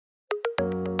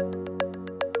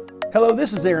Hello,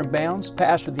 this is Aaron Bounds,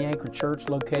 pastor of the Anchor Church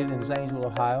located in Zanesville,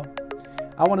 Ohio.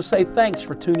 I want to say thanks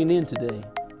for tuning in today.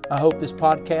 I hope this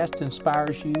podcast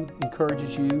inspires you,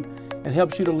 encourages you, and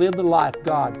helps you to live the life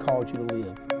God called you to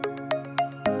live.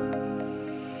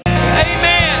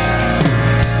 Amen.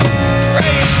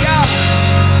 Praise God.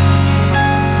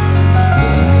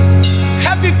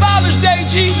 Happy Father's Day,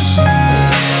 Jesus.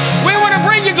 We want to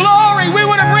bring you glory. We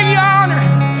want to bring you honor.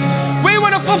 We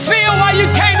want to fulfill why you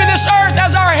came to this earth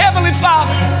as our Heavenly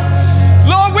Father.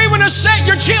 Lord, we want to set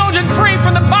your children free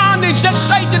from the bondage that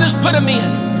Satan has put them in.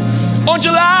 On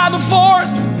July the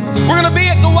 4th, we're going to be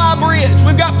at the Y Bridge.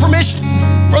 We've got permission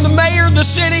from the mayor of the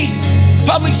city,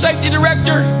 public safety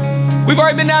director. We've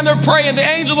already been down there praying. The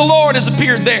angel of the Lord has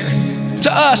appeared there to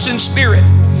us in spirit.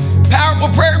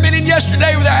 Powerful prayer meeting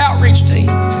yesterday with our outreach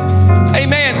team.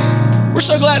 Amen. We're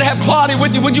so glad to have Claudia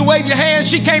with you. Would you wave your hand?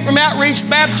 She came from outreach,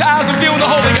 baptized and filled with the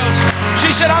Holy Ghost.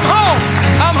 She said, I'm home.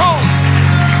 I'm home.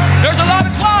 There's a lot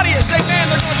of Claudias. Amen.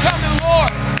 They're going to come to the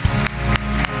Lord.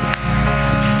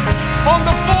 On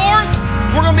the 4th,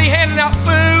 we're going to be handing out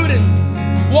food and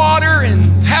water and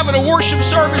having a worship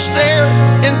service there,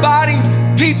 inviting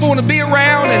people to be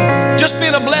around and just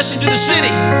being a blessing to the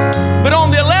city. But on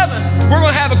the 11th, we're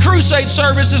going to have a crusade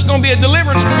service. It's going to be a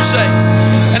deliverance crusade.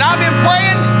 And I've been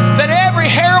praying that every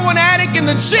heroin addict in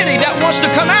the city that wants to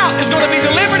come out is going to be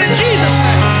delivered in Jesus'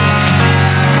 name.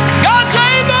 God's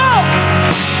able.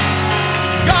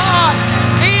 God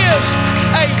is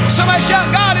able. Somebody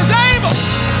shout, God is able.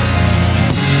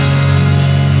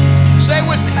 Say it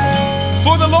with me.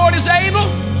 For the Lord is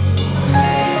able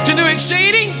to do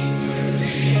exceeding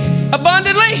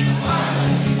abundantly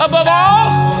above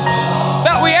all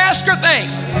that we ask or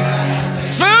think,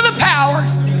 through the power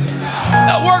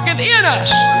that worketh in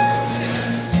us.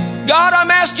 God,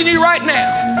 I'm asking you right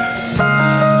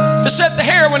now to set the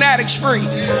heroin addicts free, to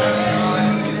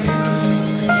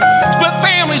put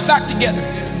families back together.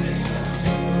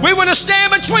 We want to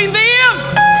stand between them,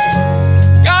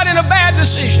 God, in a bad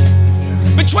decision,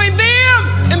 between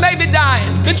them and maybe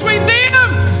dying, between them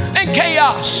and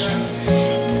chaos.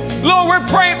 Lord, we're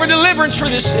praying for deliverance for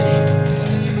this city.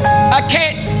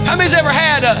 How many's ever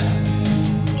had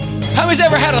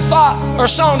a thought or a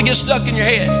song to get stuck in your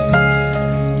head?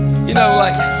 You know,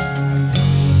 like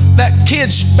that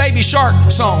kid's Baby Shark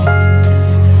song.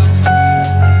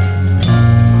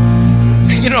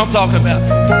 You know what I'm talking about.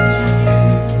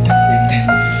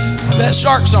 That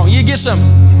shark song. You get some.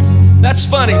 That's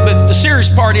funny, but the serious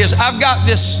part is I've got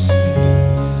this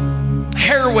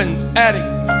heroin addict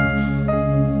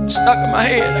stuck in my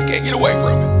head. I can't get away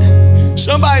from it.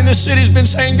 Somebody in this city has been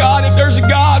saying, God, if there's a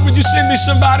God, would you send me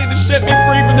somebody to set me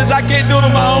free from this? I can't do it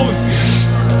on my own.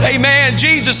 Amen.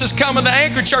 Jesus is coming. The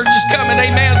Anchor Church is coming.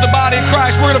 Amen. It's the body of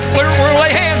Christ. We're going to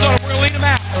lay hands on them. We're going to lead them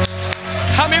out.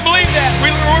 How many believe that? We're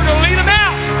going to lead them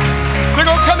out. They're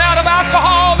going to come out of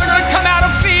alcohol. They're going to come out of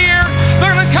fear.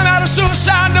 They're going to come out of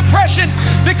suicide and depression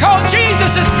because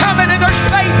Jesus is coming and there's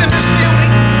faith in this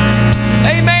building.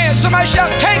 Amen. Somebody shout,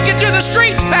 take it to the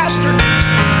streets, Pastor.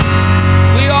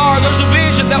 We are. There's a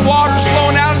vision that water's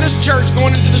flowing out of this church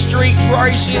going into the streets. We're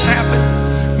already seeing it happen.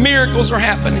 Miracles are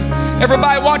happening.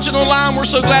 Everybody watching online, we're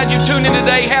so glad you tuned in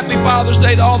today. Happy Father's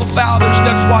Day to all the fathers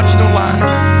that's watching online.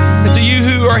 And to you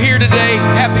who are here today,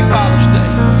 happy Father's Day.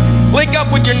 Link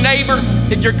up with your neighbor.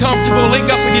 If you're comfortable, link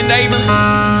up with your neighbor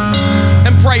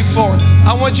and pray for them.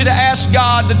 I want you to ask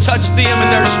God to touch them in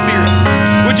their spirit.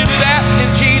 Would you do that in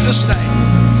Jesus' name?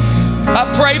 I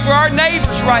pray for our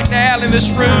neighbors right now in this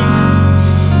room,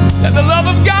 that the love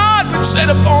of God would set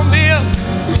upon them,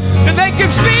 that they can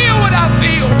feel what I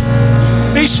feel.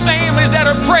 These families that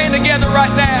are praying together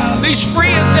right now, these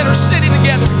friends that are sitting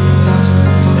together,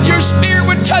 your spirit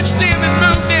would touch them and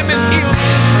move them and heal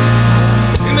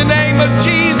them. In the name of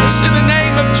Jesus, in the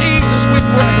name of Jesus we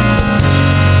pray.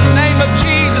 In the name of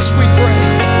Jesus we pray.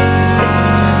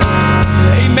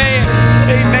 Amen,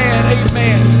 amen,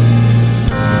 amen.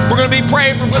 We're going to be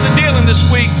praying for Brother Dylan this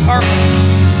week.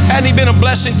 Hadn't he been a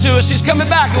blessing to us? He's coming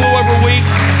back a little over a week.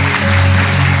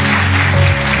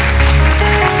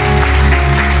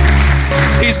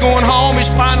 He's going home. He's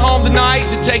flying home tonight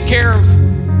to take care of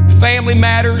family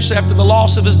matters after the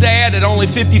loss of his dad at only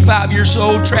 55 years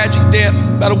old, tragic death.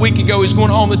 About a week ago, he's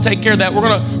going home to take care of that. We're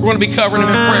going to be covering him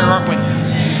in prayer, aren't we?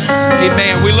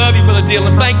 Amen. We love you, Brother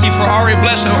Dylan. Thank you for already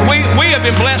blessing. We have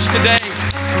been blessed today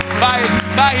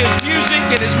by his music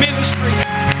and his ministry.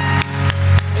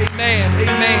 Amen.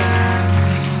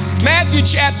 Amen. Matthew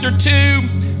chapter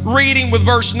 2, reading with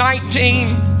verse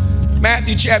 19.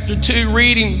 Matthew chapter 2,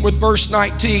 reading with verse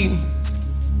 19.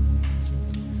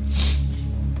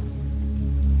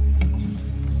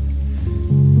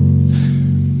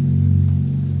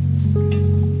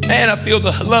 Man, I feel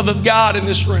the love of God in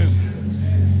this room.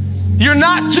 You're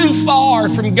not too far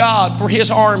from God for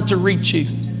His arm to reach you.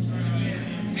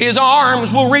 His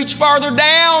arms will reach farther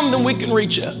down than we can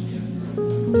reach up.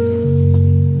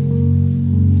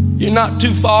 You're not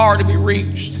too far to be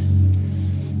reached.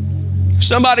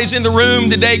 Somebody's in the room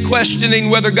today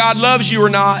questioning whether God loves you or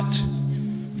not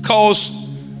because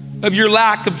of your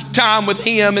lack of time with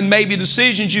Him and maybe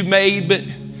decisions you've made, but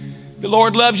the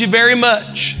Lord loves you very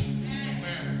much.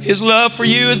 His love for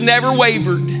you has never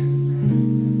wavered.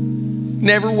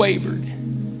 Never wavered.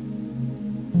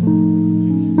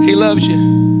 He loves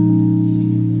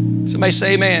you. Somebody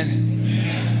say amen.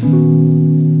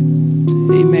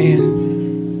 Amen.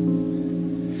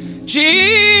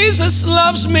 Jesus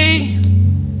loves me.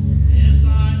 Yes,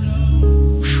 I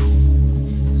know.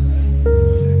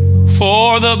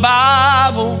 For the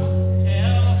Bible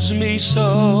tells me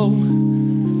so.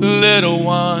 Little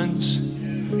ones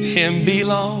Him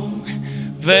belong.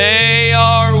 They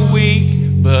are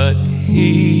weak, but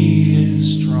He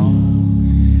is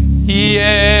strong.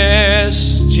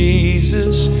 Yes,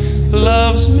 Jesus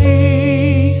loves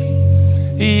me.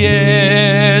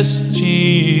 Yes,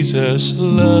 Jesus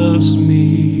loves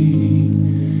me.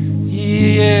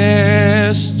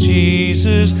 Yes,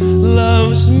 Jesus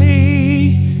loves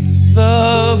me.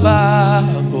 The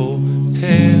Bible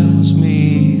tells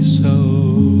me so.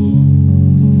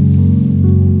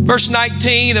 Verse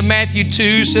 19 of Matthew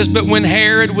 2 says, but when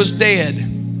Herod was dead,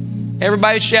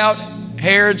 everybody shout,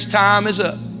 Herod's time is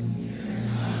up.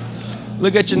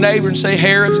 Look at your neighbor and say,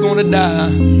 Herod's going to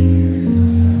die.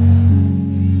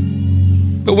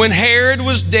 But when Herod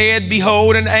was dead,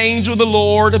 behold, an angel of the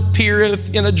Lord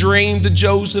appeareth in a dream to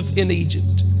Joseph in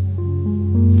Egypt,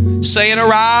 saying,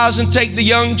 arise and take the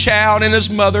young child and his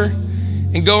mother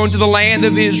and go into the land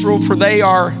of Israel, for they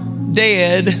are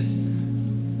dead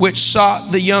which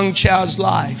sought the young child's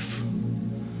life.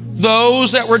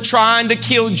 Those that were trying to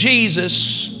kill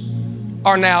Jesus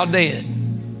are now dead.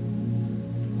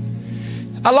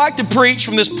 I like to preach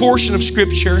from this portion of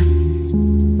Scripture,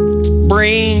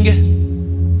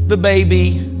 bring the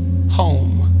baby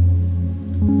home.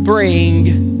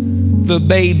 Bring the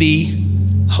baby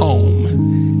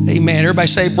home. Amen. Everybody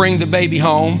say, bring the baby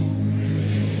home.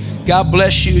 God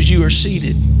bless you as you are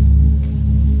seated.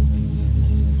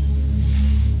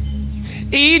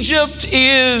 Egypt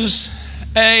is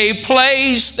a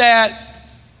place that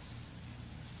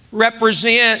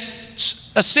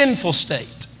represents a sinful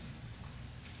state.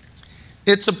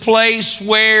 It's a place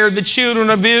where the children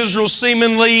of Israel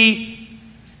seemingly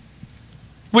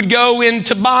would go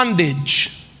into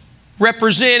bondage,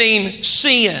 representing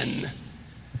sin.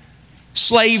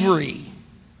 Slavery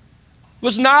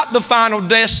was not the final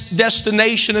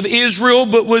destination of Israel,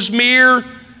 but was mere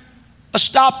a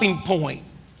stopping point.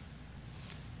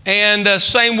 And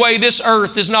same way, this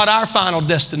earth is not our final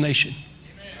destination.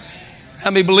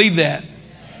 How many believe that?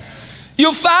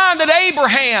 You'll find that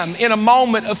Abraham, in a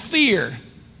moment of fear,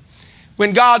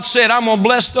 when God said, I'm going to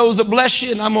bless those that bless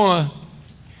you, and I'm going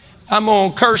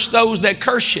to curse those that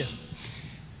curse you.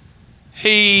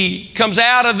 He comes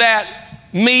out of that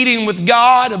meeting with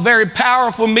God, a very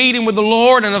powerful meeting with the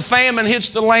Lord, and a famine hits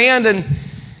the land, and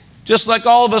just like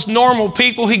all of us normal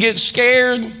people, he gets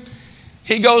scared.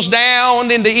 He goes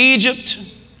down into Egypt.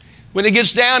 When he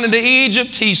gets down into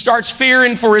Egypt, he starts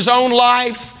fearing for his own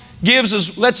life,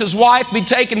 lets his wife be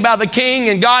taken by the king,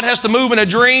 and God has to move in a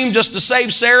dream just to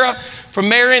save Sarah from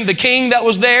marrying the king that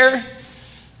was there.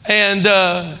 And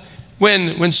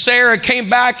when Sarah came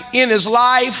back in his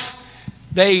life,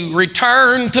 they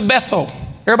returned to Bethel.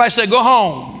 Everybody say, go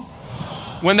home.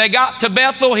 When they got to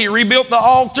Bethel, he rebuilt the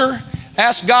altar,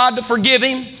 asked God to forgive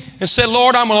him, and said,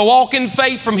 Lord, I'm going to walk in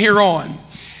faith from here on.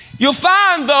 You'll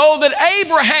find, though, that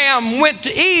Abraham went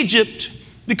to Egypt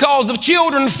because the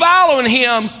children following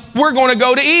him were going to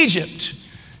go to Egypt.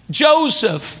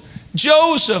 Joseph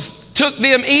took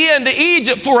them into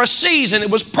Egypt for a season.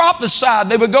 It was prophesied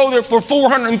they would go there for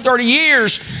 430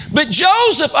 years. But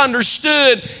Joseph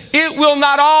understood it will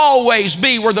not always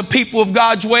be where the people of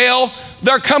God dwell.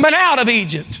 They're coming out of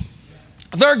Egypt.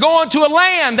 They're going to a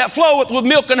land that floweth with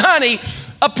milk and honey,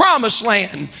 a promised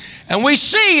land. And we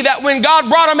see that when God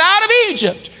brought them out of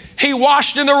Egypt, He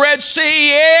washed in the Red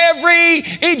Sea every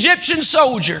Egyptian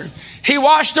soldier. He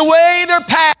washed away their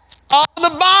past, all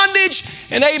the bondage,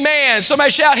 and amen.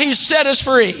 Somebody shout, He set us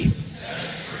free.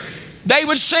 They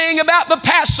would sing about the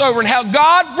Passover and how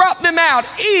God brought them out.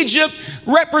 Egypt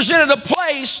represented a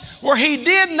place where He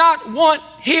did not want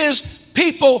His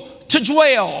people to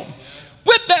dwell.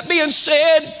 With that being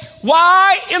said,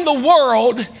 why in the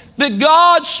world did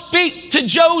God speak to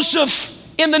Joseph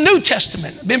in the New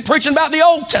Testament? I've been preaching about the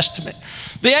Old Testament.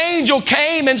 the angel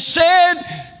came and said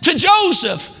to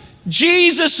Joseph,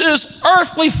 Jesus'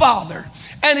 earthly father,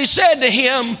 and he said to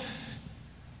him,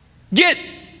 get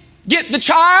the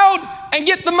child and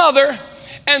get the mother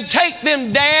and take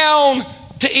them down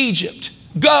to Egypt.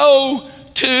 Go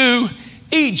to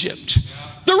Egypt.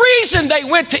 The reason they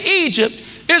went to Egypt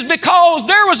is because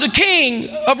there was a king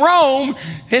of Rome,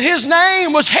 and his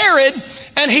name was Herod,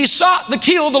 and he sought to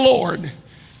kill the Lord.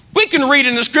 We can read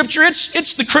in the scripture,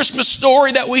 it's the Christmas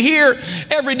story that we hear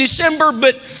every December,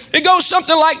 but it goes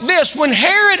something like this. When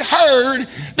Herod heard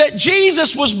that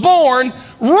Jesus was born,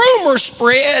 rumors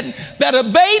spread that a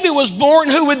baby was born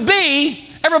who would be,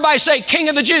 everybody say, King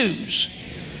of the Jews.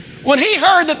 When he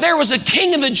heard that there was a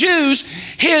King of the Jews,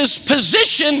 his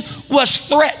position was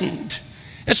threatened.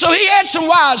 And so he had some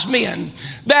wise men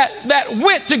that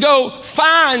went to go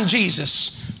find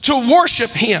Jesus, to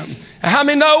worship him. And how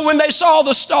many know when they saw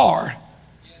the star?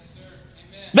 Yes, sir.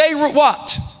 Amen. They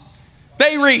what?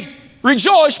 They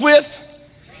rejoiced with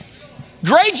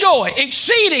great joy,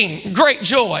 exceeding great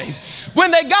joy. When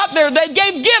they got there, they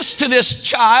gave gifts to this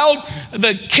child,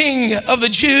 the King of the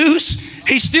Jews.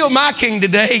 He's still my king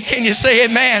today. Can you say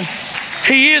amen?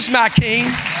 He is my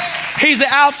king. He's the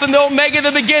Alpha and the Omega,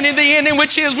 the beginning, the ending,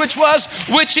 which is, which was,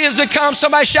 which is to come.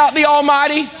 Somebody shout, the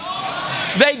Almighty.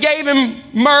 They gave him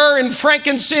myrrh and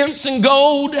frankincense and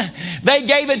gold. They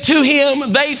gave it to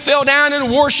him. They fell down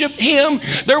and worshiped him.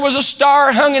 There was a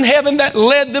star hung in heaven that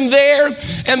led them there,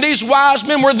 and these wise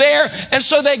men were there. And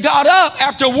so they got up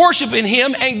after worshiping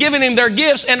him and giving him their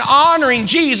gifts and honoring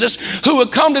Jesus, who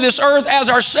would come to this earth as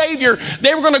our Savior.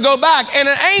 They were going to go back, and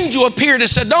an angel appeared and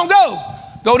said, don't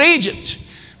go to Egypt,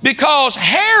 because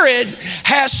Herod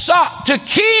has sought to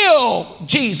kill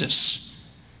Jesus.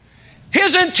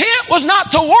 His intent was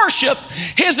not to worship.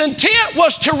 His intent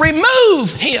was to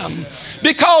remove him,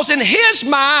 because in his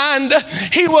mind,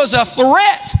 he was a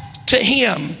threat to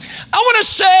him. I want to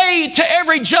say to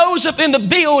every Joseph in the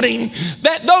building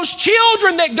that those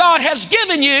children that God has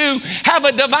given you have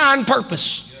a divine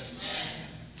purpose.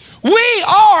 We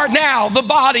are now the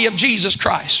body of Jesus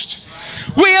Christ.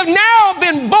 We have now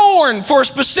been born for a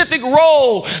specific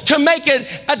role to make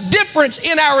a difference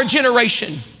in our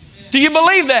generation. Do you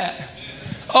believe that?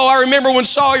 Oh, I remember when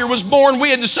Sawyer was born, we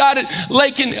had decided,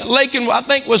 Lakin I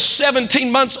think was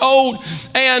 17 months old,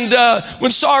 and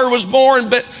when Sawyer was born,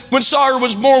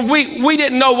 we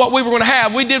didn't know what we were going to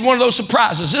have. We did one of those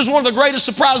surprises. It was one of the greatest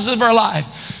surprises of our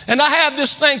life. And I have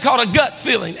this thing called a gut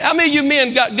feeling. How many of you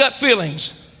men got gut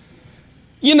feelings?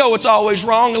 You know it's always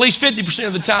wrong, at least 50%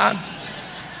 of the time.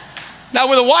 Now,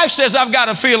 when the wife says, I've got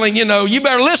a feeling, you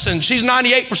better listen. She's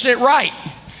 98% right.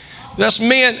 Us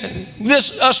men,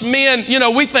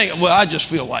 we think, well, I just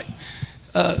feel like,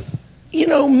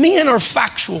 men are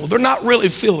factual. They're not really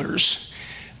feelers.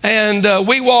 And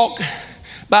we walk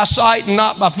by sight and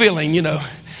not by feeling,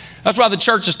 That's why the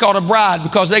church is called a bride,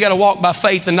 because they got to walk by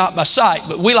faith and not by sight.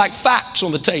 But we like facts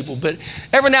on the table. But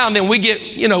every now and then we get,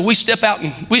 we step out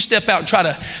and try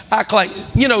to act like,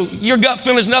 your gut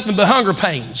feeling is nothing but hunger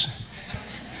pains.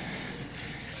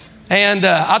 And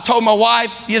I told my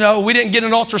wife, we didn't get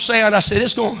an ultrasound. I said,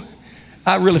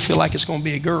 I really feel like it's going to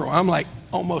be a girl. I'm like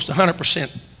almost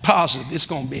 100% positive it's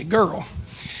going to be a girl.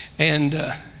 And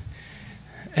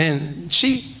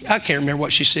she, I can't remember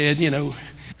what she said,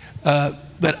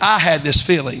 but I had this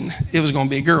feeling it was going to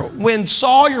be a girl. When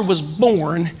Sawyer was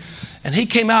born and he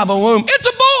came out of the womb, it's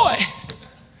a boy.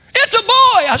 It's a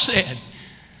boy, I said,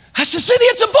 Cindy,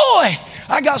 it's a boy.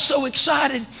 I got so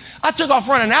excited. I took off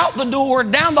running out the door,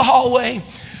 down the hallway.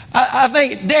 I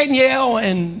think Danielle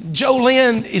and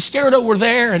Jolynn Iscardo were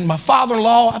there, and my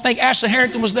father-in-law, I think Ashley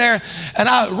Harrington was there. And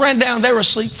I ran down, they were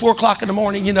asleep, 4 o'clock in the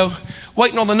morning,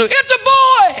 waiting on the news. It's a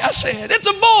boy, I said, it's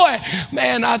a boy.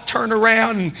 Man, I turned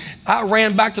around and I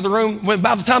ran back to the room. When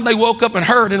by the time they woke up and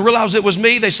heard and realized it was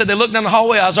me, they said they looked down the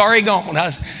hallway, I was already gone.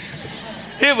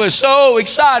 It was so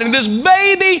exciting. This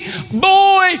baby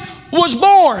boy was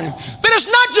born. But it's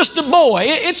not just a boy.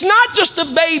 It's not just a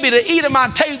baby to eat at my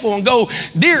table and go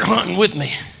deer hunting with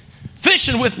me,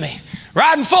 fishing with me,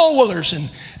 riding four-wheelers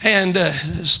and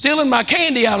stealing my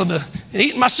candy out of and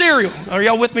eating my cereal. Are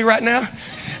y'all with me right now?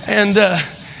 And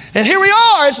here we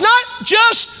are. It's not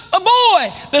just a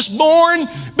boy that's born,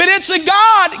 but it's a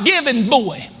God-given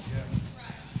boy.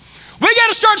 We got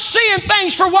to start seeing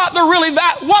things for what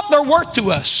they're worth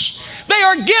to us. They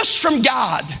are gifts from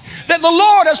God, that the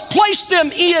Lord has placed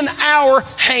them in our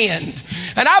hand.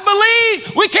 And I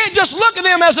believe we can't just look at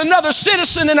them as another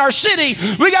citizen in our city.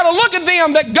 We got to look at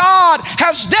them that God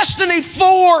has destiny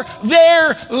for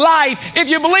their life. If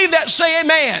you believe that, say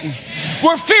amen.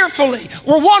 We're fearfully,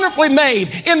 we're wonderfully made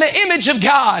in the image of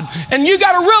God. And you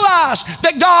got to realize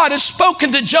that God has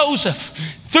spoken to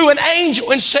Joseph through an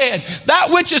angel and said, that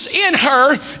which is in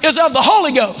her is of the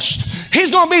Holy Ghost.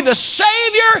 He's going to be the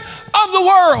Savior of the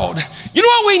world. You know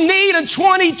what we need in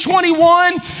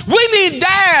 2021? We need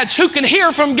dads who can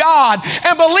hear from God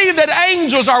and believe that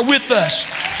angels are with us.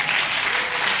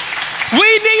 We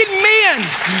need men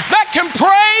that can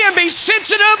pray and be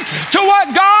sensitive to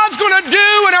what God's going to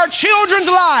do in our children's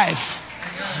life.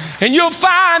 And you'll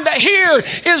find that here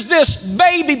is this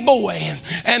baby boy,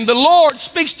 and the Lord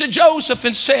speaks to Joseph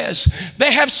and says,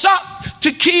 they have sought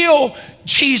to kill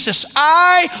Jesus.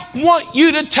 I want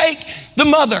you to take the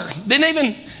mother.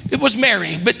 It was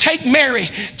Mary, but take Mary,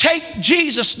 take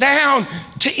Jesus down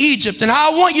to Egypt, and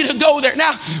I want you to go there.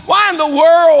 Now, why in the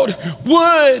world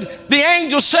would the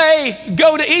angel say,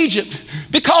 go to Egypt?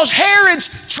 Because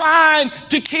Herod's trying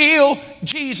to kill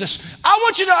Jesus. I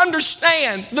want you to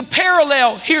understand the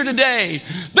parallel here today.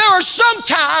 There are some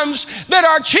times that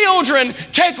our children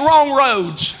take wrong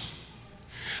roads.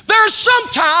 There are some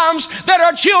times that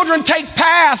our children take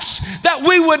paths that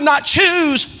we would not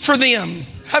choose for them.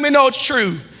 How many know it's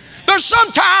true? There's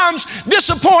sometimes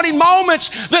disappointing moments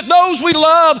that those we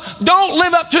love don't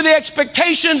live up to the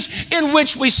expectations in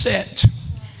which we set.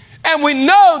 And we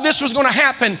know this was going to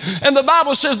happen. And the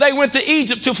Bible says they went to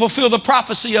Egypt to fulfill the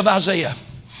prophecy of Isaiah.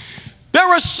 There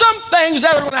are some things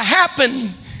that are going to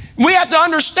happen. We have to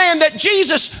understand that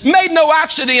Jesus made no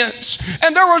accidents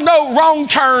and there were no wrong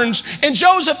turns. And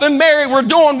Joseph and Mary were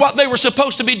doing what they were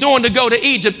supposed to be doing to go to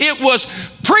Egypt. It was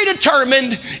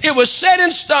predetermined. It was set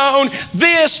in stone.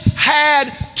 This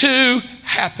had to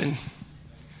happen.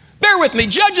 Bear with me.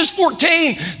 Judges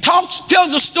 14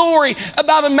 tells a story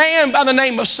about a man by the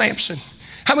name of Samson.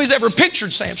 How many's ever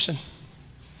pictured Samson?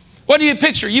 What do you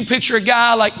picture? You picture a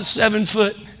guy like 7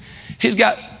 foot. He's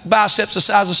got biceps the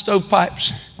size of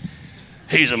stovepipes.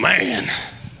 He's a man.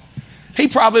 He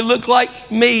probably looked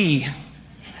like me.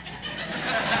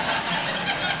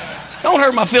 Don't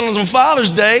hurt my feelings on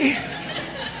Father's Day.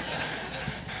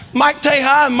 Mike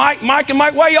Tehi and Mike,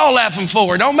 why are y'all laughing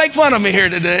for? Don't make fun of me here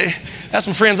today. That's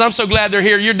my friends. I'm so glad they're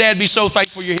here. Your dad be so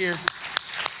thankful you're here.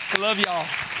 I love y'all.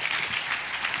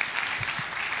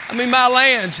 I mean, my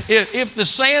lands, if the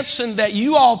Samson that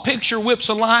you all picture whips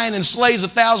a lion and slays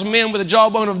 1,000 men with a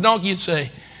jawbone of a donkey, you'd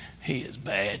say, he is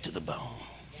bad to the bone.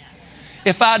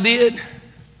 If I did,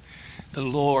 the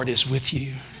Lord is with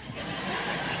you.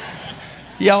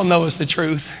 Y'all know it's the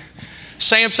truth.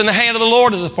 Samson, the hand of the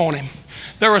Lord is upon him.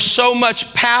 There was so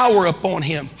much power upon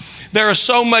him. There is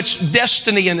so much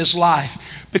destiny in his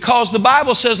life because the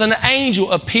Bible says an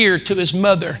angel appeared to his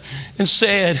mother and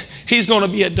said, he's going to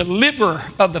be a deliverer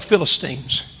of the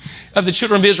Philistines, of the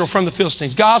children of Israel from the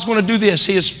Philistines. God's going to do this.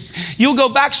 You'll go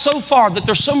back so far that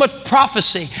there's so much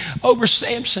prophecy over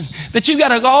Samson that you've got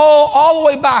to go all the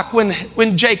way back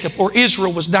when Jacob or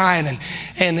Israel was dying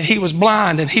and he was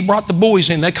blind and he brought the boys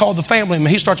in. They called the family and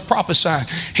he starts prophesying.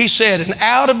 He said, and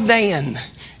out of Dan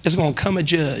is going to come a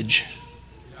judge.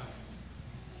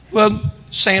 Well,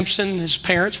 Samson and his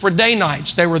parents were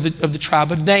Danites. They were of the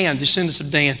tribe of Dan, descendants of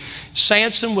Dan.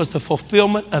 Samson was the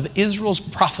fulfillment of Israel's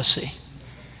prophecy.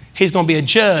 He's going to be a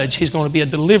judge. He's going to be a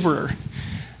deliverer.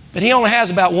 But he only has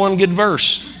about one good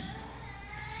verse.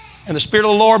 And the Spirit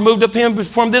of the Lord moved up him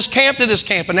from this camp to this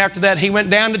camp. And after that, he went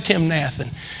down to Timnath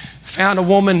and found a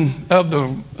woman of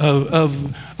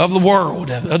the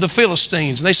world, of the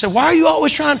Philistines. And they said, why you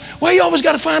always got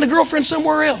to find a girlfriend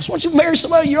somewhere else? Why don't you marry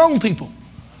somebody of your own people?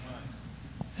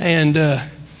 And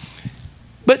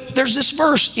but there's this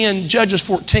verse in Judges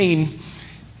 14.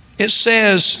 It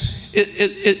says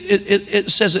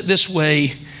it says it this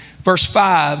way, verse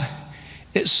 5.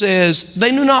 It says,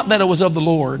 they knew not that it was of the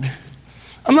Lord.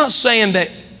 I'm not saying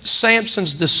that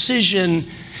Samson's decision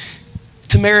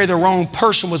to marry the wrong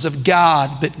person was of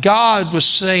God, but God was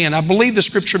saying, I believe the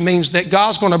scripture means that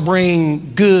God's going to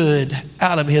bring good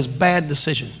out of his bad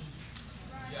decision.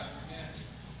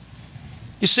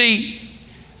 You see,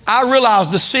 I realize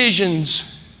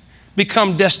decisions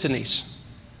become destinies.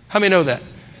 How many know that?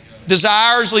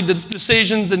 Desires lead to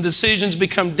decisions and decisions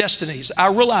become destinies.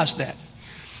 I realize that.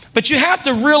 But you have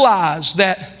to realize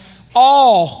that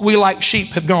all we like sheep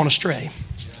have gone astray.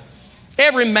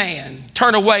 Every man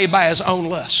turned away by his own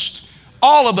lust.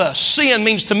 All of us, sin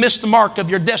means to miss the mark of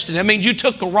your destiny. That means you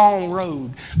took the wrong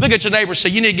road. Look at your neighbor and say,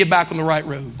 you need to get back on the right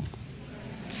road.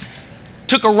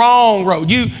 Took a wrong road.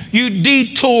 You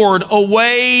detoured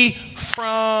away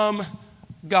from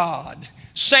God.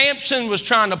 Samson was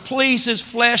trying to please his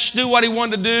flesh, do what he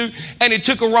wanted to do, and he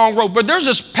took a wrong road. But there's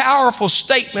this powerful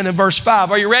statement in verse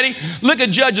 5. Are you ready? Look at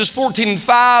Judges 14 and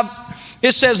 5.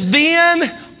 It says, then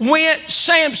went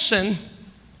Samson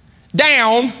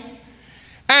down,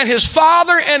 and his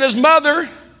father and his mother,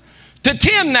 to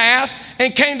Timnath,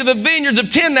 and came to the vineyards of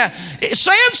Timnath.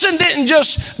 Samson didn't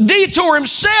just detour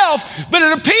himself, but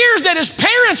it appears that his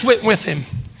parents went with him.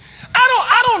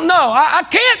 I don't know. I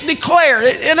can't declare.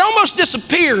 It almost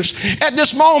disappears at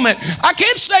this moment. I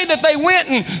can't say that they went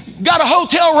and got a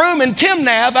hotel room in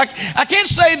Timnath. I can't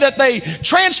say that they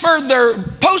transferred their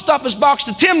post office box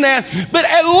to Timnath, but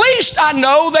at least I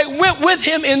know they went with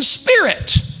him in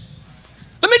spirit.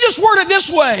 Let me just word it this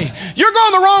way. You're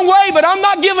going the wrong way, but I'm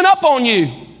not giving up on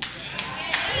you.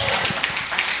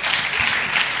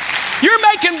 You're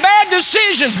making bad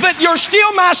decisions, but you're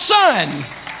still my son.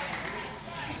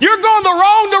 You're going the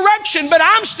wrong direction, but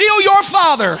I'm still your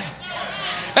father.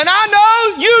 And I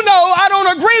know, you know, I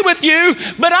don't agree with you,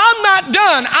 but I'm not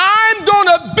done. I'm going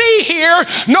to be here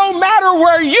no matter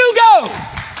where you go.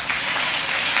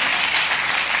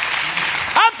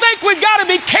 I think we've got to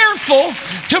be careful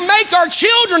to make our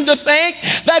children to think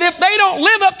that if they don't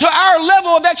live up to our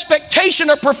level of expectation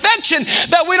or perfection,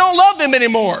 that we don't love them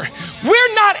anymore.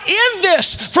 We're not in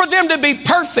this for them to be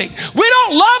perfect. We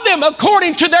don't love them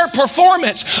according to their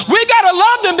performance. We got to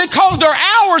love them because they're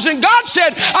ours, and God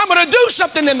said, I'm going to do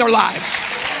something in their life.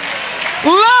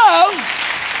 Love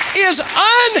is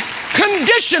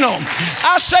unconditional.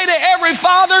 I say to every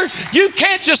father, you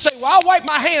can't just say, well, I'll wipe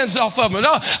my hands off of them.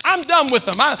 No, I'm done with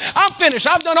them. I'm finished.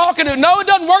 I've done all I can do. No, it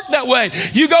doesn't work that way.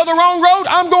 You go the wrong road,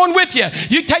 I'm going with you.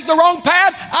 You take the wrong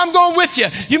path, I'm going with you.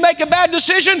 You make a bad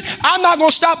decision, I'm not going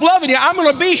to stop loving you. I'm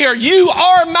going to be here. You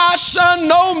are my son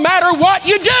no matter what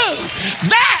you do.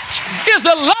 That is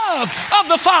the love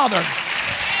of the Father.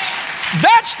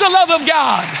 That's the love of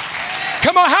God.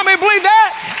 Come on, how many believe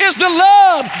that is the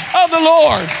love of the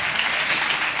Lord?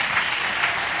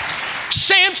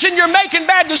 Samson, you're making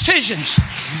bad decisions.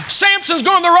 Samson's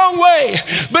going the wrong way.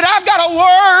 But I've got a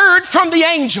word from the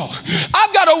angel.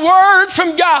 I've got a word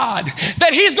from God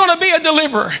that he's going to be a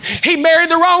deliverer. He married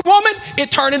the wrong woman.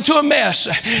 It turned into a mess.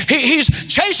 He's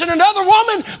chasing another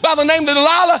woman by the name of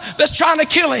Delilah that's trying to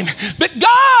kill him. But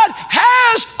God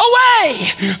has a way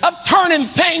of turning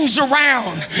things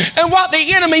around. And what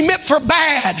the enemy meant for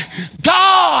bad,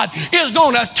 God is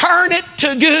going to turn it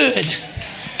to good.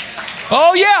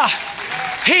 Oh yeah.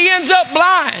 He ends up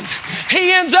blind.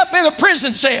 He ends up in a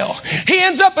prison cell. He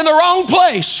ends up in the wrong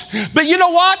place. But you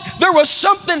know what? There was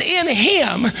something in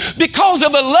him because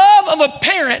of the love of a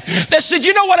parent that said,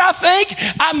 you know what I think?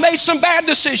 I made some bad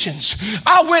decisions.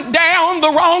 I went down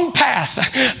the wrong path.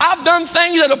 I've done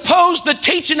things that oppose the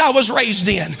teaching I was raised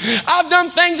in. I've done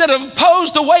things that have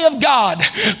opposed the way of God.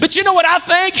 But you know what I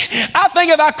think? I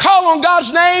think if I call on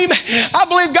God's name, I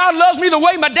believe God loves me the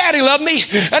way my daddy loved me.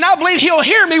 And I believe he'll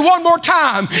hear me one more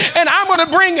time. And I'm going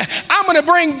to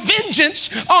bring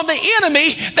vengeance on the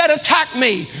enemy that attacked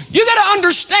me. You got to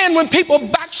understand when people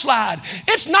backslide,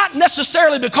 it's not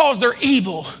necessarily because they're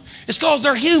evil. It's because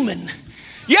they're human.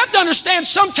 You have to understand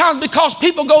sometimes because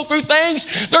people go through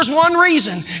things, there's one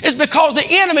reason. It's because the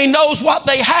enemy knows what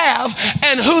they have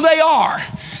and who they are.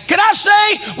 Can I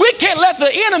say, we can't let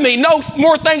the enemy know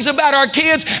more things about our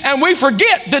kids and we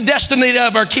forget the destiny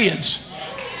of our kids.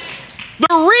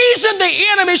 The reason the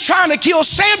enemy's trying to kill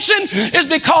Samson is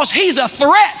because he's a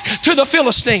threat to the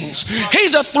Philistines.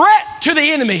 He's a threat to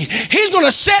the enemy. He's going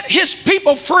to set his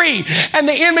people free, and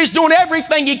the enemy's doing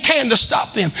everything he can to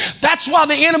stop them. That's why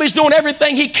the enemy's doing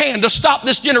everything he can to stop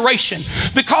this generation,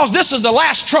 because this is the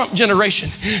last Trump generation.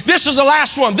 This is the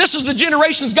last one. This is the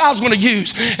generations God's going to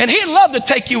use, and he'd love to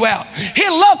take you out.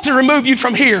 He'd love to remove you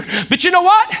from here. But you know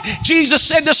what? Jesus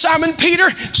said to Simon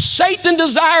Peter, Satan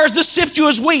desires to sift you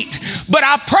as wheat, but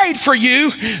I prayed for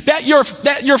you that your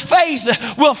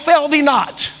faith will fail thee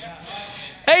not.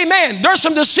 Amen. There's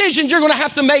some decisions you're going to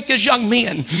have to make as young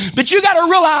men. But you got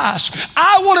to realize,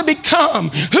 I want to become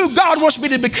who God wants me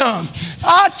to become.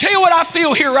 I'll tell you what I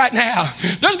feel here right now.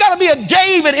 There's got to be a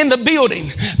David in the building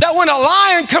that when a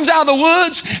lion comes out of the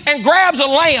woods and grabs a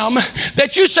lamb,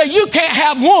 that you say, you can't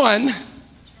have one.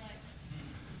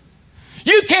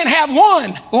 You can't have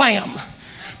one lamb.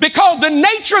 Because the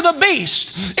nature of the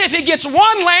beast, if he gets one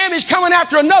lamb, he's coming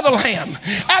after another lamb,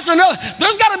 after another.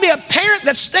 There's got to be a parent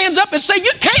that stands up and say, you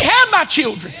can't have my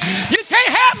children. You can't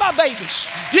have my babies.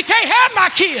 You can't have my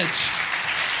kids.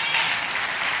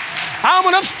 I'm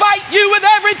going to fight you with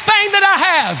everything that I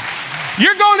have.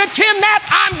 You're going to Timnath,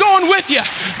 I'm going with you.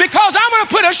 Because I'm going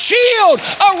to put a shield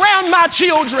around my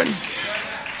children.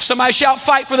 Somebody shout,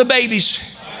 fight for the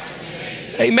babies.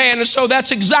 Amen. And so that's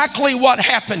exactly what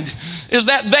happened. is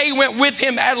that they went with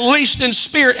him at least in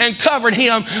spirit and covered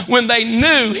him when they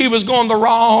knew he was going the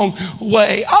wrong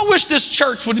way. I wish this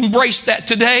church would embrace that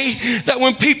today, that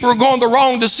when people are going the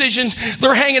wrong decisions,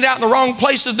 they're hanging out in the wrong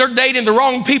places, they're dating the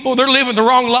wrong people, they're living the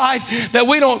wrong life, that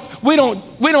we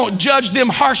don't judge them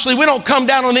harshly. We don't come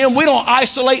down on them. We don't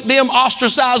isolate them,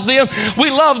 ostracize them. We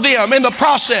love them in the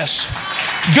process.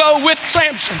 Go with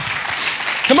Samson.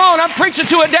 Come on, I'm preaching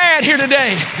to a dad here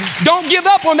today. Don't give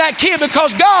up on that kid,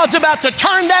 because God's about to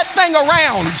turn that thing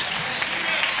around.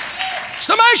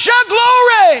 Somebody shout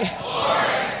glory.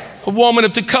 A woman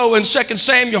of Tekoa in 2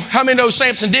 Samuel. How many know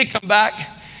Samson did come back?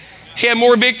 He had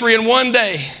more victory in one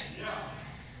day.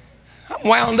 I'm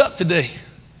wound up today.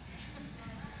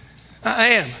 I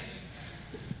am.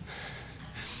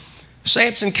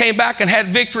 Samson came back and had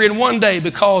victory in one day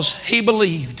because he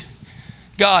believed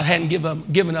God hadn't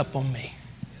given up on me.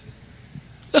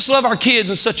 Let's love our kids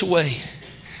in such a way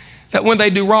that when they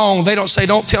do wrong, they don't say,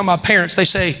 don't tell my parents. They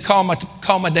say, call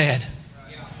my dad.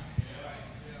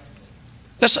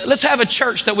 Let's have a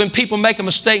church that when people make a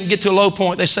mistake and get to a low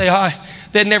point, they say, hi,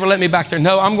 they'd never let me back there.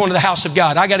 No, I'm going to the house of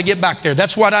God. I got to get back there.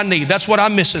 That's what I need. That's what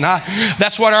I'm missing.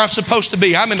 That's what I'm supposed to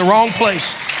be. I'm in the wrong place.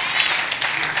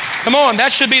 Come on,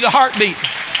 that should be the heartbeat.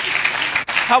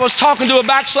 I was talking to a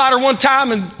backslider one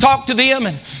time and talked to them,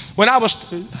 and when I was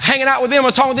hanging out with them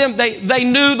and talking to them, they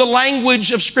knew the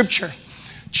language of Scripture.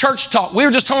 Church talk. We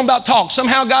were just talking about talk.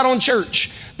 Somehow got on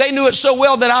church. They knew it so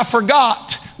well that I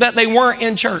forgot that they weren't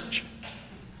in church.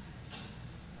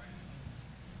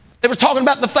 They were talking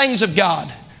about the things of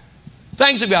God.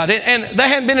 Things of God. And they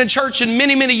hadn't been in church in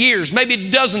many, many years,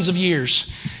 maybe dozens of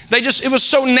years. It was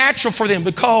so natural for them,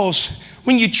 because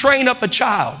when you train up a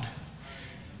child,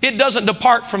 it doesn't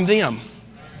depart from them.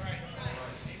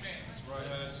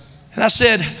 And I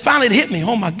said, finally it hit me.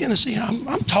 Oh my goodness,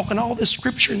 I'm talking all this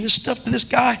scripture and this stuff to this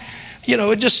guy. You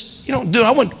know, it just, you don't do it.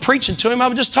 I wasn't preaching to him. I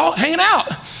was just hanging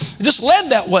out. It just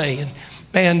led that way.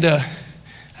 And I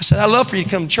said, I'd love for you to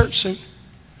come to church soon.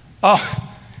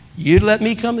 Oh, you'd let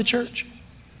me come to church?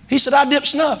 He said, I dip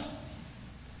snuff.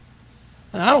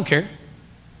 I don't care.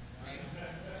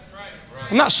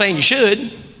 I'm not saying you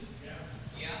should.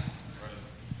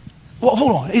 Well,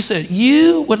 hold on. He said,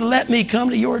 you would let me come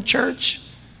to your church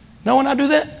knowing I do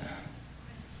that?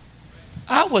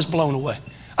 I was blown away.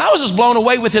 I was as blown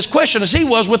away with his question as he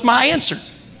was with my answer.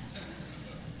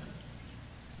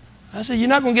 I said, you're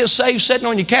not going to get saved sitting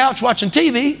on your couch watching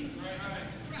TV.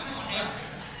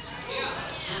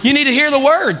 You need to hear the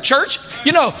word, church.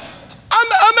 You know,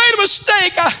 I made a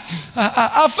mistake.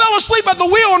 I fell asleep at the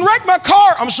wheel and wrecked my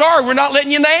car. I'm sorry, we're not letting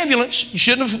you in the ambulance. You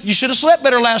should have slept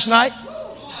better last night.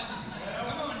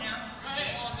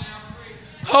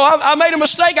 Oh, I made a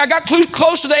mistake. I got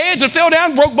close to the edge and fell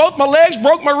down, broke both my legs,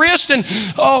 broke my wrist, and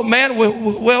oh man,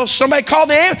 well, somebody called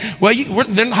the ambulance. Well,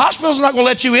 then the hospital's not going to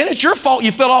let you in. It's your fault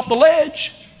you fell off the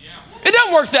ledge. It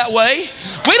doesn't work that way.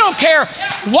 We don't care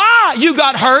why you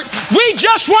got hurt. We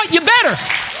just want you better.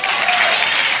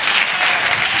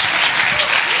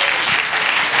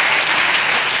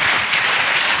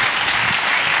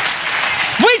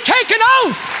 We take an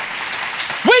oath.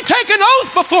 We take an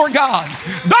oath before God.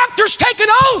 Doctors take an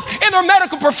oath in their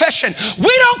medical profession.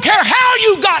 We don't care how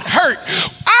you got hurt.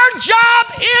 Our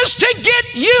job is to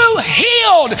get you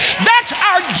healed. That's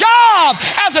our job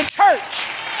as a church.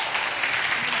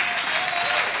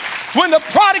 When the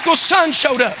prodigal son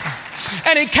showed up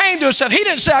and he came to himself, he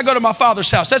didn't say, I go to my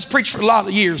father's house. That's preached for a lot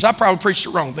of years. I probably preached it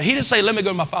wrong, but he didn't say, let me go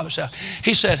to my father's house.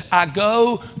 He said, I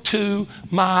go to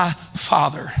my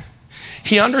father.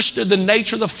 He understood the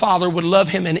nature of the Father would love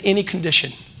him in any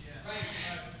condition.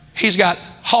 He's got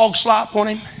hog slop on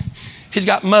him. He's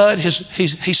got mud. He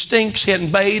stinks. He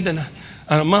hadn't bathed in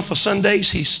a month of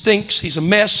Sundays. He stinks. He's a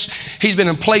mess. He's been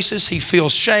in places. He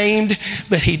feels shamed,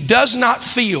 but he does not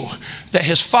feel that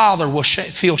his Father will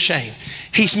feel shame.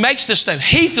 He makes this statement.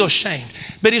 He feels shamed,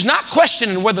 but he's not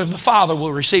questioning whether the Father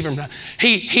will receive him or not.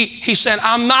 He said,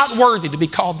 I'm not worthy to be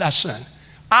called thy son.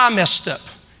 I messed up.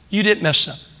 You didn't mess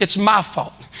up. It's my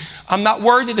fault. I'm not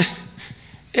worthy to.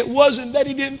 It wasn't that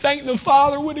he didn't think the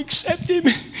Father would accept him.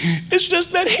 It's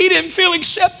just that he didn't feel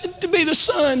accepted to be the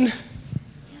son.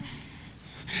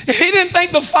 If he didn't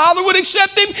think the Father would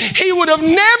accept him, he would have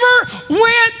never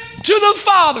went to the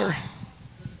Father.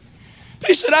 But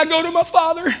he said, I go to my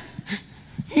Father.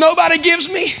 Nobody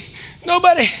gives me.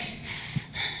 Nobody.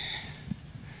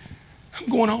 I'm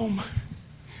going home.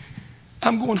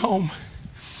 I'm going home.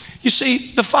 You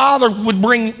see, the Father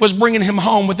was bringing him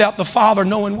home without the Father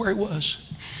knowing where he was.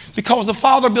 Because the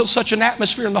Father built such an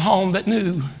atmosphere in the home that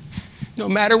knew, no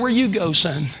matter where you go,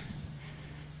 son,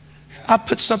 I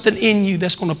put something in you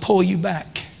that's going to pull you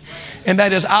back. And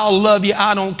that is, I'll love you.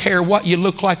 I don't care what you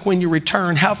look like when you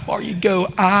return, how far you go.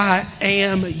 I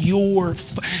am your.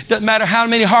 Doesn't matter how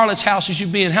many harlots' houses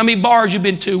you've been, how many bars you've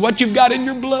been to, what you've got in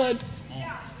your blood.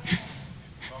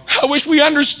 I wish we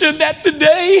understood that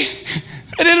today.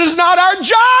 And it is not our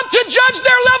job to judge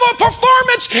their level of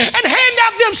performance and hand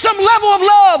out them some level of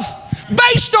love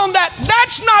based on that.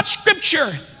 That's not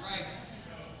Scripture.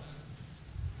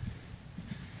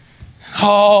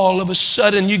 All of a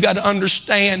sudden, you got to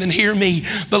understand and hear me.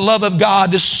 The love of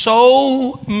God is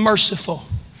so merciful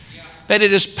that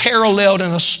it is paralleled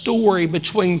in a story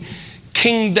between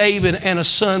King David and a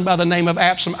son by the name of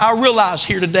Absalom. I realize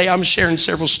here today I'm sharing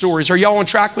several stories. Are y'all on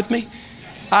track with me?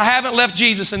 I haven't left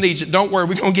Jesus in Egypt. Don't worry,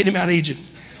 we're going to get him out of Egypt.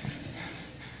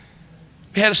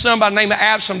 We had a son by the name of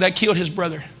Absalom that killed his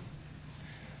brother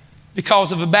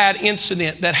because of a bad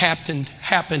incident that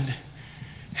happened.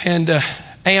 And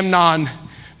Amnon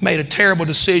made a terrible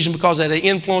decision because of the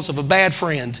influence of a bad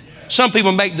friend. Some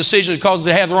people make decisions because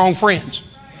they have the wrong friends.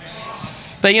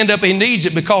 They end up in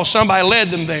Egypt because somebody led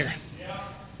them there.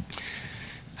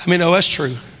 I mean, no, that's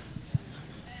true.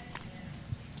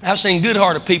 I've seen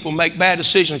good-hearted people make bad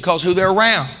decisions because of who they're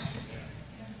around.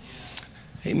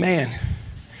 Amen.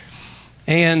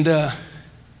 And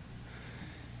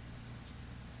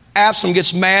Absalom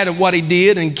gets mad at what he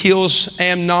did and kills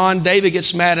Amnon. David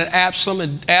gets mad at Absalom,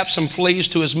 and Absalom flees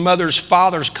to his mother's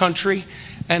father's country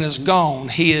and is gone.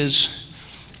 He is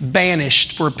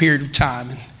banished for a period of time.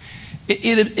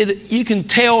 And you can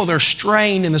tell there's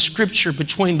strain in the Scripture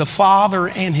between the father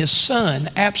and his son,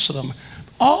 Absalom.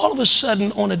 All of a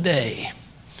sudden on a day,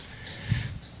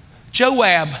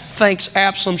 Joab thinks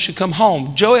Absalom should come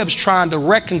home. Joab's trying to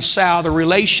reconcile the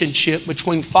relationship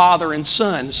between father and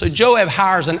son. So Joab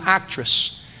hires an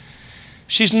actress.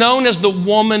 She's known as the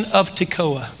woman of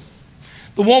Tekoa.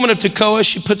 The woman of Tekoa,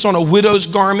 she puts on a widow's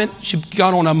garment. She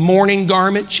got on a mourning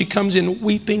garment. She comes in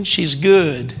weeping. She's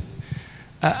good.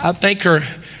 I think her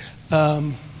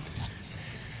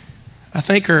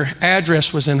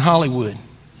address was in Hollywood.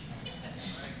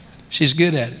 She's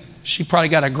good at it. She probably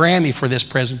got a Grammy for this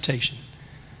presentation.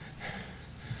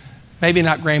 Maybe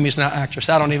not Grammy, it's not actress.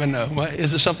 I don't even know. What,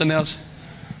 is it something else?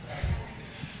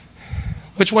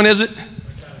 Which one is it?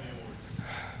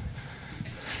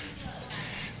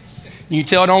 You can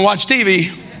tell I don't watch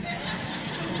TV.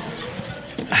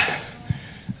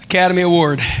 Academy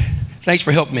Award. Thanks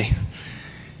for helping me.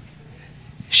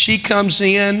 She comes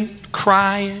in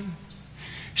crying.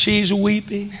 She's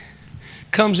weeping.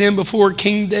 Comes in before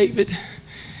King David.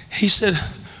 He said,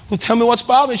 well, tell me what's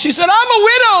bothering you. She said, I'm a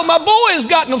widow. My boy has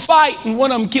gotten in a fight and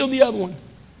one of them killed the other one.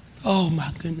 Oh my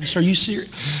goodness, are you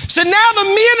serious? So now the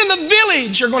men in the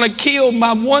village are going to kill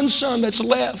my one son that's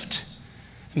left.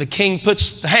 And the king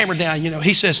puts the hammer down,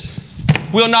 He says,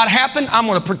 will not happen. I'm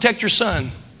going to protect your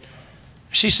son.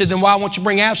 She said, then why won't you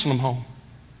bring Absalom home?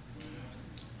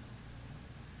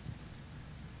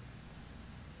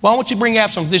 Why won't you bring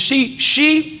Absalom?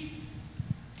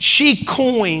 She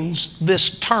coins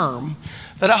this term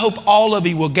that I hope all of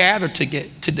you will gather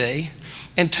today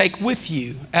and take with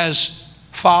you as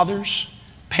fathers,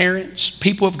 parents,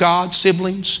 people of God,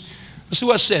 siblings. Let's see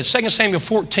what it says. 2 Samuel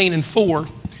 14 and 4.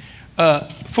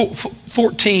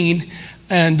 14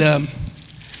 and,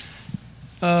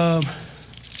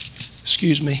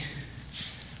 excuse me.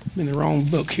 I'm in the wrong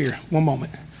book here. One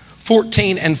moment.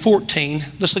 14 and 14.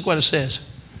 Let's look what it says.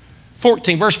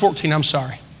 14, verse 14, I'm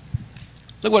sorry.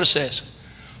 Look what it says.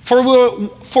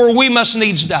 For we must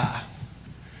needs die,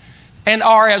 and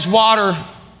are as water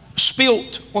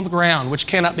spilt on the ground, which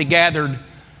cannot be gathered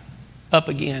up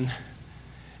again.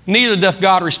 Neither doth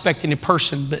God respect any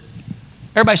person, but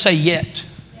everybody say yet.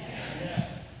 Yes.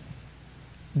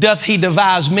 Doth he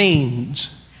devise means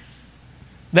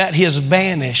that his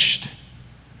banished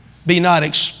be not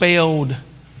expelled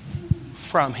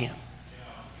from him.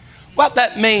 What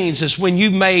that means is when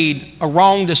you've made a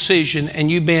wrong decision and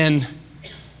you've been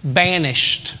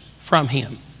banished from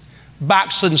him,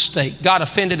 backslidden state, got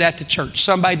offended at the church,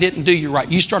 somebody didn't do you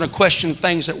right, you started questioning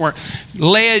things that weren't,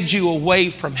 led you away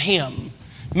from him,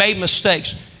 made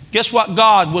mistakes. Guess what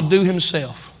God will do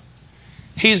himself?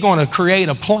 He's going to create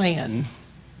a plan.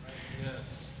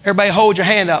 Yes. Everybody hold your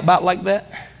hand out about like that.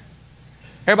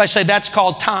 Everybody say that's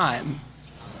called time.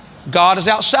 God is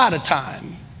outside of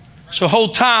time. So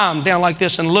hold time down like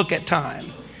this and look at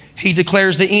time. He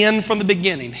declares the end from the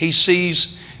beginning. He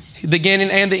sees the beginning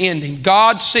and the ending.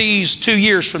 God sees 2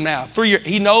 years from now, 3 years.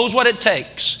 He knows what it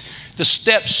takes to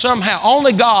step somehow.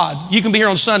 Only God, you can be here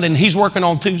on Sunday and he's working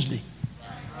on Tuesday.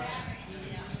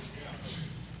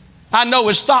 I know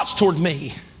his thoughts toward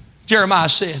me, Jeremiah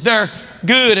said. They're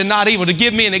good and not evil, to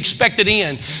give me an expected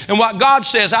end. And what God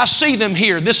says, I see them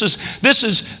here. This is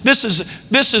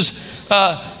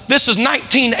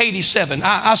 1987.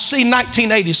 I see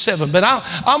 1987, but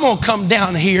I'm going to come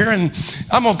down here, and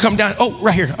I'm going to come down. Oh,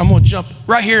 right here. I'm going to jump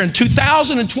right here in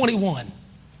 2021.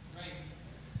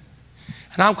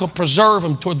 And I'm going to preserve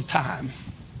them toward the time.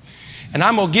 And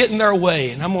I'm going to get in their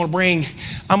way, and I'm going to bring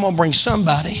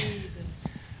somebody.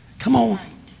 Come on.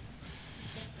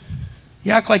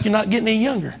 You act like you're not getting any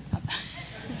younger.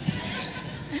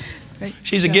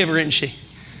 She's a giver, isn't she?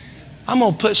 I'm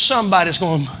going to put somebody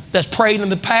that's prayed in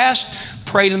the past,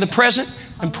 prayed in the present,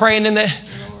 and praying in the...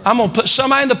 I'm going to put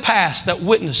somebody in the past that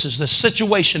witnesses the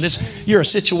situation. You're a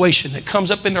situation that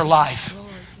comes up in their life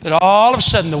that all of a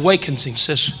sudden awakens and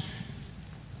says,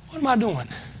 what am I doing?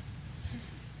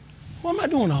 What am I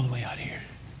doing all the way out here?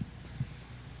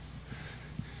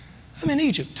 I'm in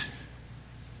Egypt.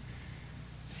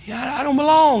 Yeah, I don't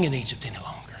belong in Egypt any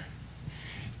longer.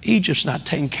 Egypt's not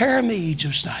taking care of me.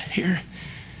 Egypt's not here.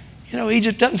 You know,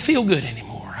 Egypt doesn't feel good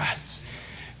anymore.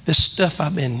 This stuff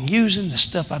I've been using, this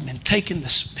stuff I've been taking,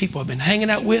 this people I've been hanging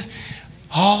out with,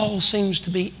 all seems to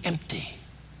be empty.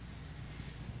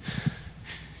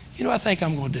 You know what I think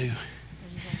I'm going to do?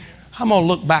 I'm going to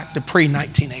look back to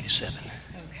pre-1987.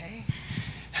 Okay.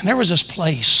 And there was this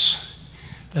place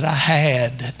that I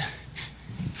had that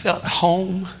felt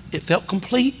home, it felt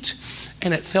complete,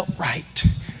 and it felt right.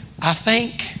 I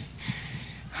think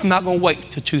I'm not going to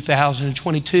wait till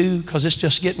 2022 because it's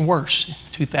just getting worse in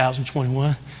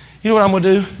 2021. You know what I'm going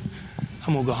to do?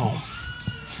 I'm going to go home.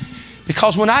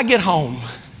 Because when I get home,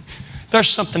 there's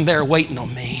something there waiting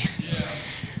on me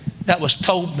that was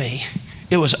told me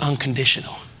it was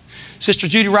unconditional. Sister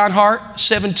Judy Reinhardt,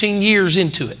 17 years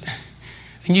into it.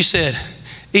 And you said,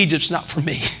 Egypt's not for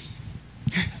me.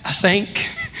 I think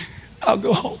I'll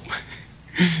go home.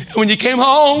 And when you came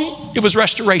home, it was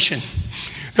restoration.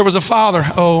 There was a father,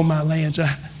 oh my lands. I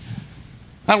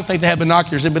don't think they had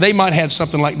binoculars in, but they might have had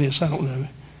something like this. I don't know.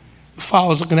 The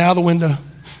father's looking out of the window. Hey,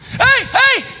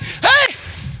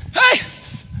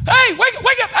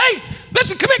 wake up. Hey,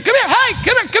 listen, come here. Hey,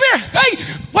 come here. Hey,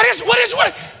 what is?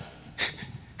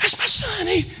 That's my son.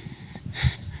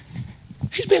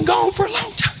 He's been gone for a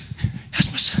long time. That's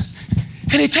my son.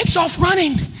 And he takes off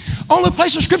running. Only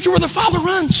place in Scripture where the father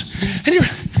runs. And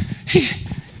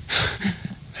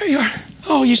there you are.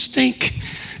 Oh, you stink.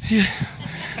 Yeah.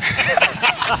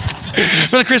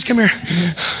 Brother Chris, come here.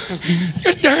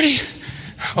 You're dirty.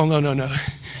 Oh, no.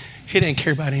 He didn't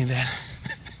care about any of that.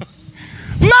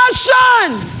 My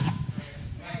son!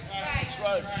 That's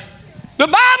right. The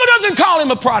Bible doesn't call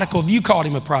him a prodigal. You called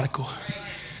him a prodigal.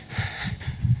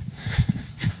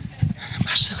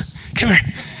 My son, come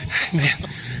here. Man.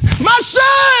 My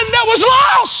son that was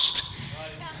lost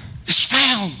is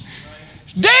found.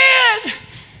 Dead.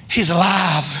 He's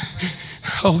alive.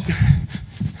 Oh,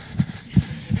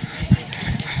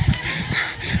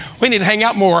 we need to hang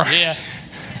out more. Yeah.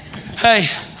 Hey,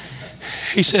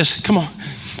 he says, come on.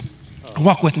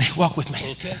 Walk with me.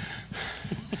 Okay.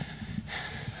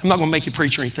 I'm not going to make you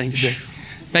preach or anything today.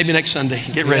 Maybe next Sunday.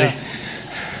 Get ready.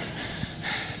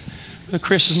 But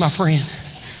Chris is my friend.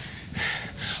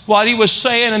 What he was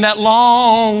saying in that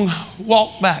long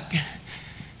walk back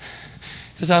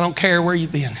is, I don't care where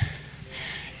you've been.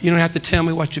 You don't have to tell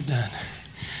me what you've done.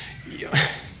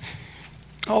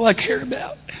 All I care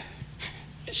about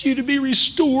is you to be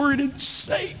restored and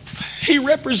safe. He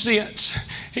represents,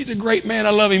 he's a great man. I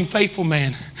love him, faithful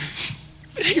man.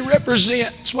 But he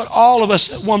represents what all of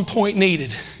us at one point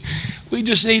needed. We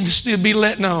just need to still be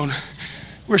let known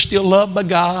we're still loved by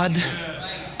God.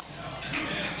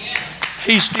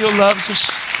 He still loves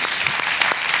us.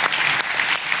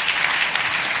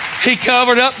 He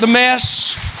covered up the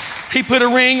mess. He put a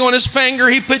ring on his finger.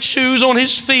 He put shoes on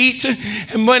his feet.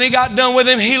 And when he got done with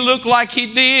him, he looked like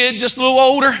he did, just a little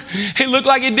older. He looked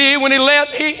like he did when he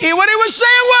left. What he was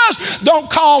saying was, don't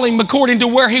call him according to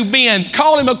where he's been.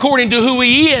 Call him according to who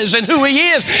he is. And who he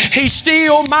is, he's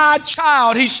still my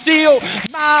child. He's still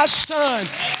my son.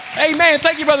 Amen.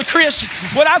 Thank you, Brother Chris.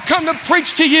 What I've come to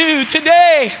preach to you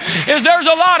today is there's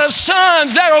a lot of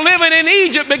sons that are living in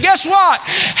Egypt, but guess what?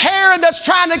 Herod that's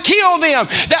trying to kill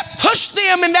them, that pushed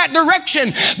them in that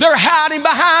direction, they're hiding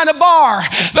behind a bar.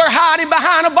 They're hiding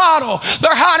behind a bottle.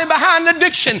 They're hiding behind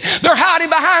addiction. They're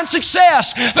hiding behind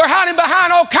success. They're hiding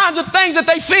behind all kinds of things that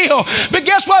they feel. But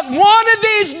guess what? One of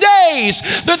these days,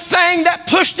 the thing that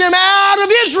pushed them out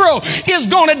of Israel is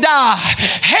going to die.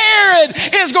 Herod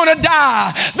is going to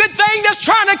die. The thing that's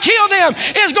trying to kill them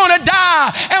is going to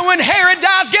die. And when Herod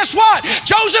dies, guess what?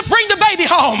 Joseph, bring the baby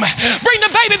home. Bring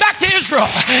the baby back to Israel.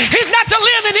 He's not to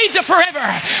live in Egypt forever.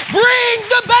 Bring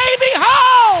the baby baby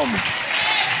home.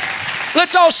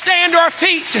 Let's all stand to our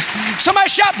feet. Somebody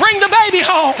shout, bring the baby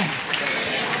home.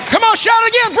 Come on, shout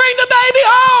again, bring the baby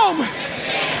home.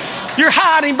 You're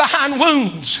hiding behind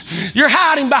wounds. You're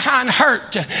hiding behind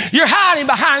hurt. You're hiding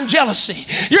behind jealousy.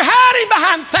 You're hiding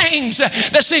behind things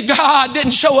that say God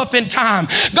didn't show up in time.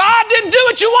 God didn't do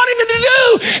what you wanted him to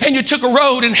do. And you took a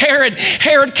road, and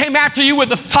Herod came after you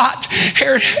with a thought.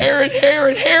 Herod,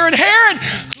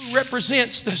 who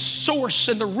represents the source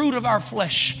and the root of our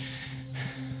flesh.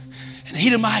 An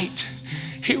Edomite.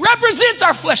 He represents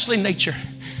our fleshly nature.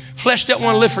 Flesh doesn't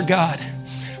want to live for God.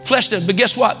 Flesh doesn't. But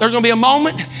guess what? There's going to be a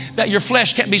moment that your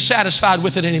flesh can't be satisfied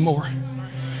with it anymore.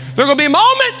 There's going to be a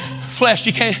moment, flesh,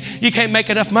 you can't make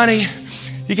enough money.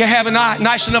 You can't have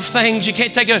nice enough things. You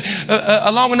can't take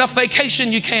a long enough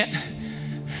vacation. You can't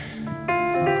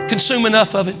consume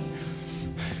enough of it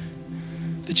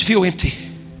that you feel empty.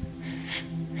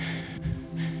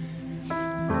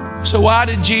 So why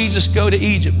did Jesus go to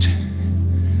Egypt?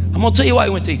 I'm going to tell you why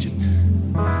he went to Egypt.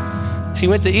 He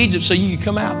went to Egypt so you could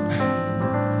come out.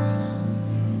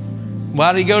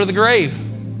 Why did he go to the grave?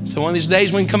 So one of these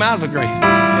days we can come out of a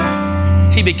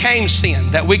grave. He became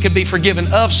sin that we could be forgiven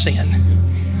of sin.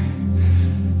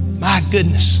 My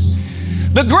goodness.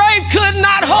 The grave could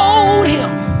not hold him.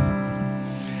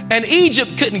 And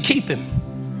Egypt couldn't keep him.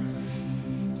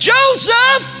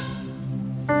 Joseph!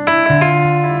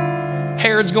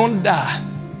 Herod's going to die.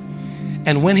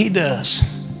 And when he does,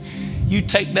 you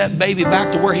take that baby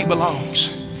back to where he belongs.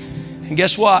 And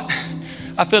guess what?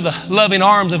 I feel the loving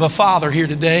arms of a father here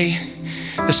today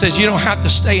that says you don't have to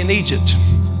stay in Egypt.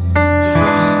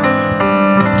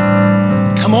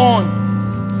 Come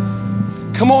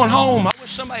on. Come on home. I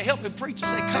wish somebody helped me preach and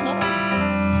say, come on.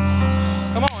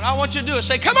 Come on. I want you to do it.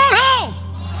 Say, come on home.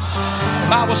 The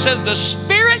Bible says the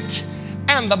Spirit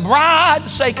and the bride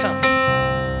say come.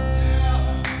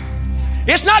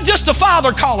 It's not just the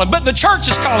Father calling, but the church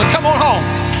is calling. Come on home.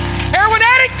 Heroin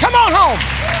addict, come on home.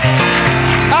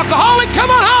 Alcoholic,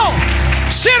 come on home.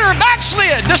 Sinner,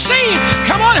 backslid, deceived,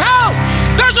 come on home.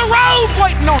 There's a robe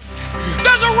waiting on you.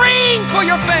 There's a ring for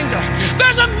your finger.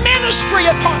 There's a ministry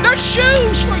upon. There's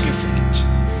shoes for your feet.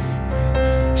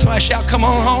 So I shout, come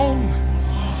on home.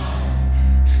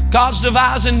 God's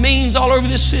devising means all over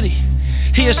this city.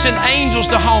 He has sent angels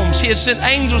to homes. He has sent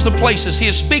angels to places. He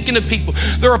is speaking to people.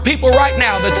 There are people right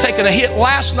now that's taken a hit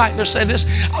last night. They're saying this,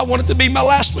 I want it to be my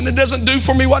last one. It doesn't do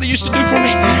for me what it used to do for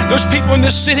me. There's people in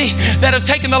this city that have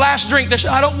taken the last drink. They say,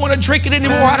 I don't want to drink it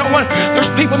anymore. There's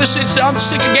people in this city that say, I'm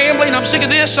sick of gambling. I'm sick of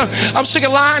this. I'm sick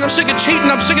of lying. I'm sick of cheating.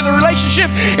 I'm sick of the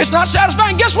relationship. It's not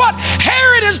satisfying. Guess what?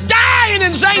 Herod is dying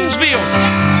in Zanesville.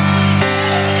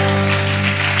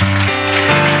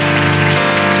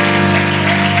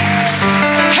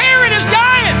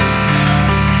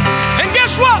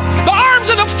 What? The arms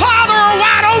of the Father are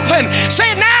wide open,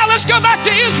 saying, now let's go back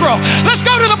to Israel. Let's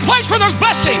go to the place where there's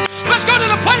blessing. Let's go to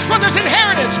the place where there's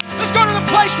inheritance. Let's go to the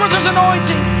place where there's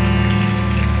anointing.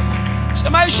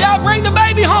 Somebody shout, bring the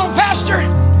baby home, Pastor.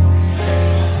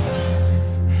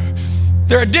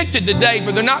 They're addicted today,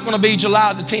 but they're not going to be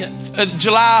July the 10th,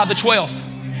 July the 12th.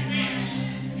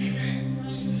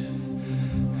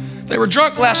 They were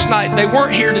drunk last night. They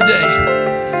weren't here today.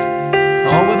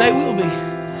 Oh, well, they will be.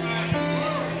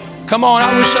 Come on,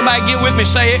 I wish somebody get with me.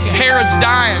 Say, Herod's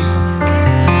dying.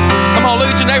 Come on,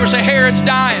 look at your neighbor. Say, Herod's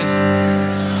dying.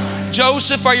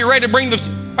 Joseph, are you ready to bring the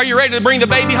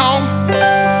baby home?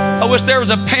 I wish there was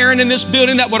a parent in this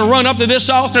building that would have run up to this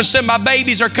altar and said, my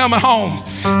babies are coming home.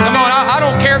 Come on, I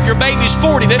don't care if your baby's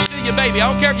 40. They're still your baby.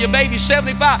 I don't care if your baby's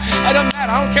 75. It doesn't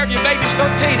matter. I don't care if your baby's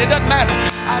 13. It doesn't matter.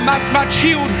 My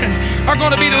children are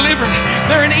going to be delivered.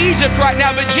 They're in Egypt right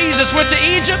now, but Jesus went to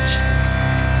Egypt.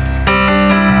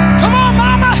 Come on,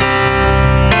 Mama.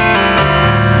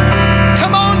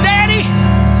 Come on, Daddy.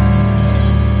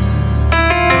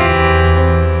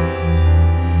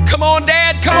 Come on,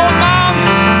 Dad. Come on, Mom.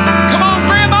 Come on,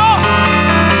 Grandma.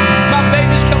 My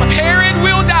baby's coming. Herod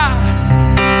will die.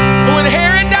 But when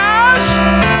Herod dies,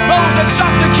 those that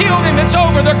sought to kill him, it's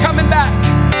over. They're coming back.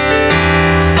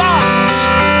 Thoughts,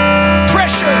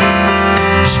 pressure,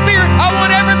 spirit. I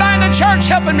want everybody in the church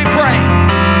helping me pray.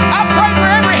 I pray for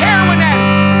every heroin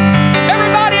addict.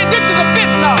 Everybody addicted to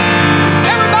fentanyl.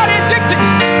 Everybody addicted.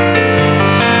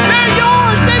 They're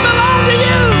yours. They belong to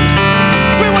you.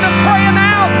 We want to pray them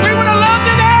out. We want to love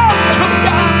them out. Oh,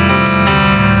 God.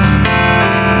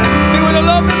 We want to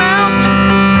love them out.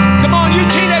 Come on, you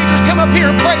teenagers, come up here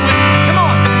and pray with me. Come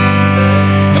on.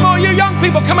 Come on, you young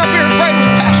people, come up here and pray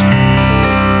with Pastor.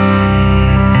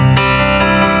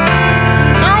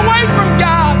 They're away from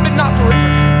God, but not forever.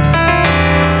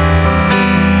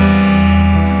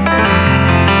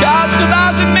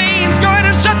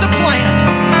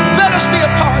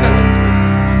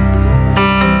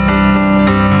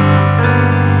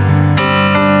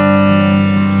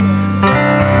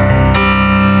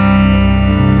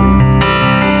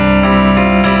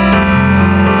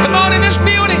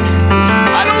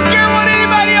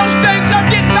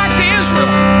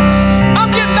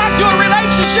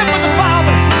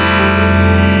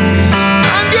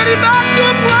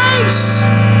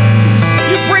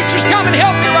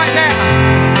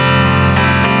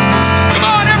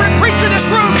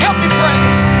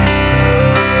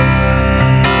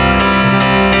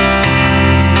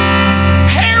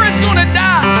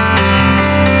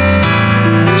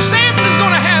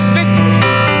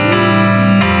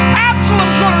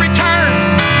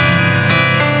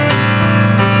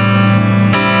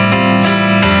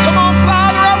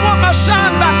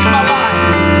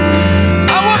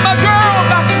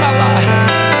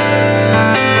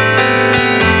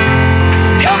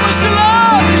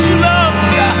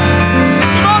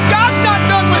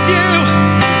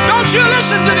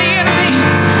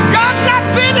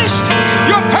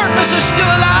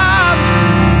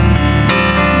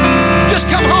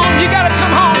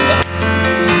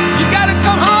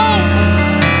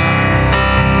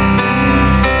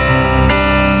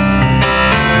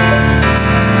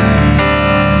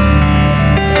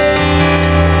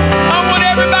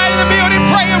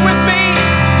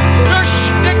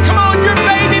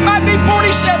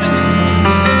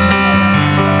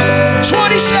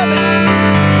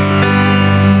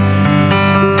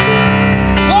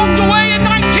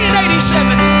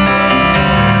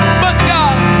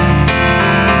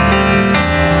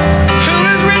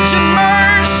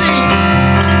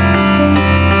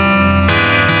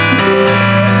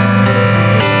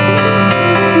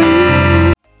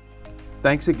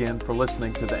 Thanks again for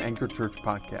listening to the Anchor Church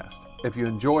podcast. If you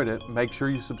enjoyed it, make sure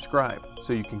you subscribe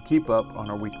so you can keep up on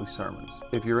our weekly sermons.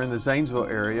 If you're in the Zanesville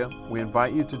area, we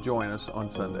invite you to join us on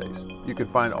Sundays. You can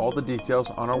find all the details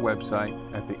on our website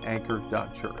at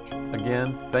theanchor.church.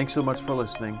 Again, thanks so much for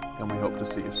listening, and we hope to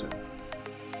see you soon.